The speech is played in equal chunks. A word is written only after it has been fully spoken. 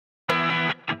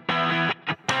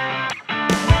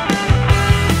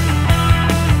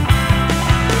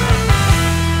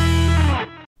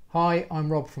Hi, I'm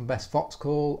Rob from Best Fox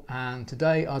Call, and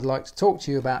today I'd like to talk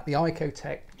to you about the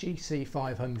ICOtec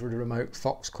GC500 remote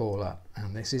fox caller,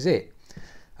 and this is it.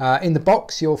 In the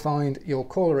box you'll find your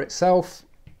caller itself,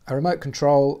 a remote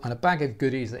control and a bag of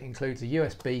goodies that includes a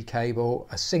USB cable,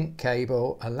 a sync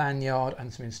cable, a lanyard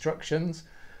and some instructions.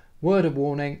 Word of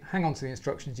warning, hang on to the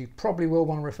instructions, you probably will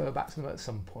want to refer back to them at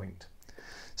some point.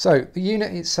 So the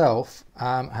unit itself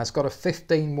has got a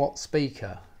 15-watt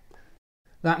speaker.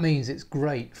 That means it's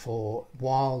great for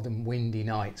wild and windy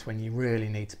nights when you really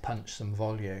need to punch some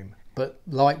volume, but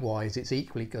likewise it's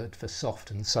equally good for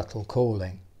soft and subtle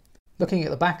calling. Looking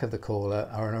at the back of the caller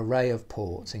are an array of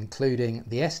ports, including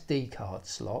the SD card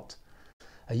slot,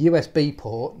 a USB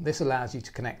port, this allows you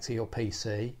to connect to your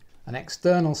PC, an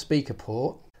external speaker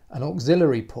port, an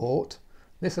auxiliary port,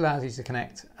 this allows you to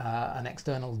connect an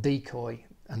external decoy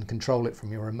and control it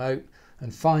from your remote,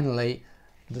 and finally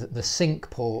the sync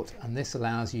port, and this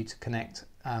allows you to connect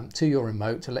to your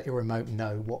remote to let your remote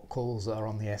know what calls are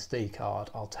on the SD card.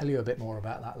 I'll tell you a bit more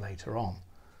about that later on.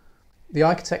 The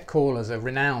ICOtec callers are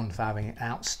renowned for having an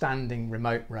outstanding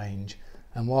remote range,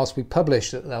 and whilst we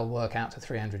publish that they'll work out to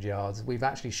 300 yards, we've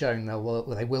actually shown they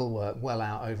will work well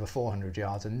out over 400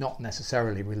 yards and not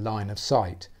necessarily with line of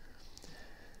sight.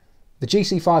 The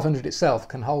GC500 itself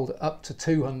can hold up to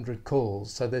 200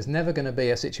 calls, so there's never going to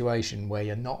be a situation where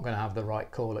you're not going to have the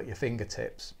right call at your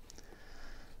fingertips.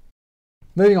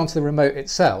 Moving on to the remote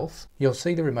itself, you'll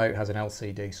see the remote has an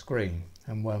LCD screen,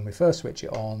 and when we first switch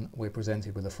it on, we're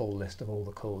presented with a full list of all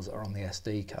the calls that are on the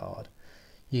SD card.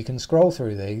 You can scroll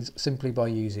through these simply by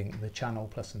using the channel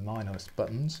plus and minus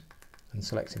buttons and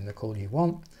selecting the call you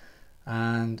want,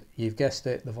 and you've guessed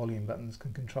it, the volume buttons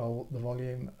can control the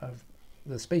volume of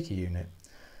the speaker unit.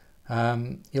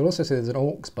 You'll also see there's an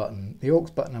aux button. The aux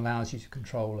button allows you to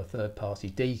control a third-party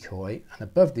decoy, and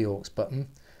above the aux button,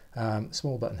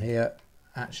 small button here,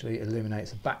 actually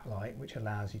illuminates a backlight which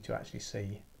allows you to actually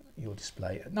see your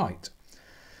display at night.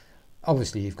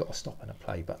 Obviously you've got a stop and a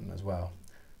play button as well.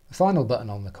 The final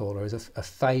button on the caller is a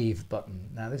fave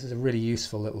button. Now this is a really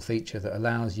useful little feature that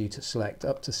allows you to select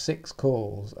up to 6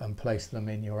 calls and place them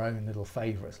in your own little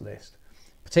favourites list.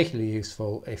 Particularly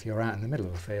useful if you're out in the middle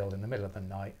of a field in the middle of the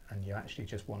night and you actually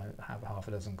just want to have half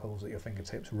a dozen calls at your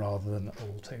fingertips rather than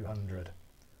all 200.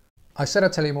 I said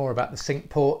I'd tell you more about the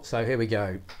sync port, so here we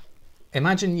go.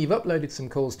 Imagine you've uploaded some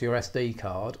calls to your SD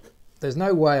card. There's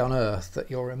no way on earth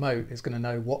that your remote is going to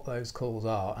know what those calls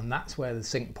are, and that's where the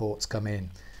sync ports come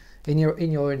in. In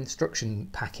your instruction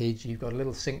package you've got a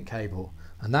little sync cable,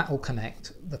 and that will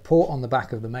connect the port on the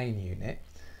back of the main unit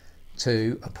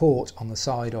to a port on the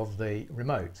side of the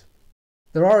remote.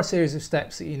 There are a series of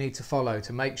steps that you need to follow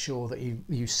to make sure that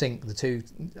you sync the two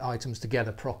items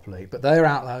together properly, but they're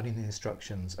outlined in the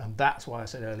instructions, and that's why I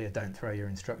said earlier don't throw your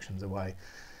instructions away.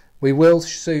 We will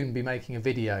soon be making a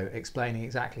video explaining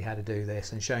exactly how to do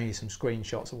this and showing you some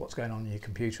screenshots of what's going on your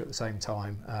computer at the same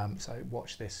time, so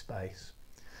watch this space.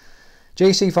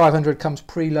 GC500 comes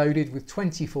preloaded with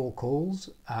 24 calls.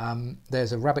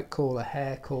 There's a rabbit call, a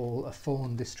hare call, a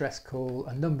fawn distress call,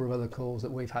 a number of other calls that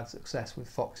we've had success with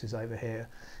foxes over here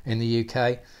in the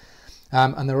UK.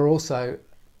 And there are also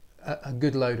a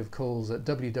good load of calls at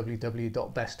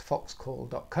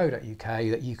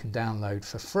www.bestfoxcall.co.uk that you can download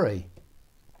for free.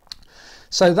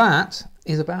 So that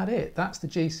is about it. That's the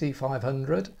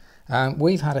GC500.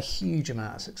 We've had a huge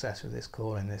amount of success with this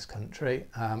call in this country,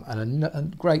 and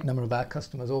a great number of our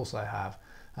customers also have.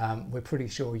 We're pretty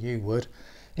sure you would.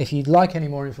 If you'd like any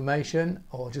more information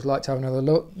or just like to have another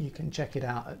look, you can check it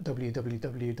out at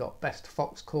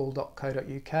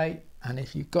www.bestfoxcall.co.uk, and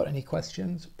if you've got any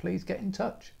questions, please get in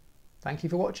touch. Thank you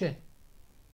for watching.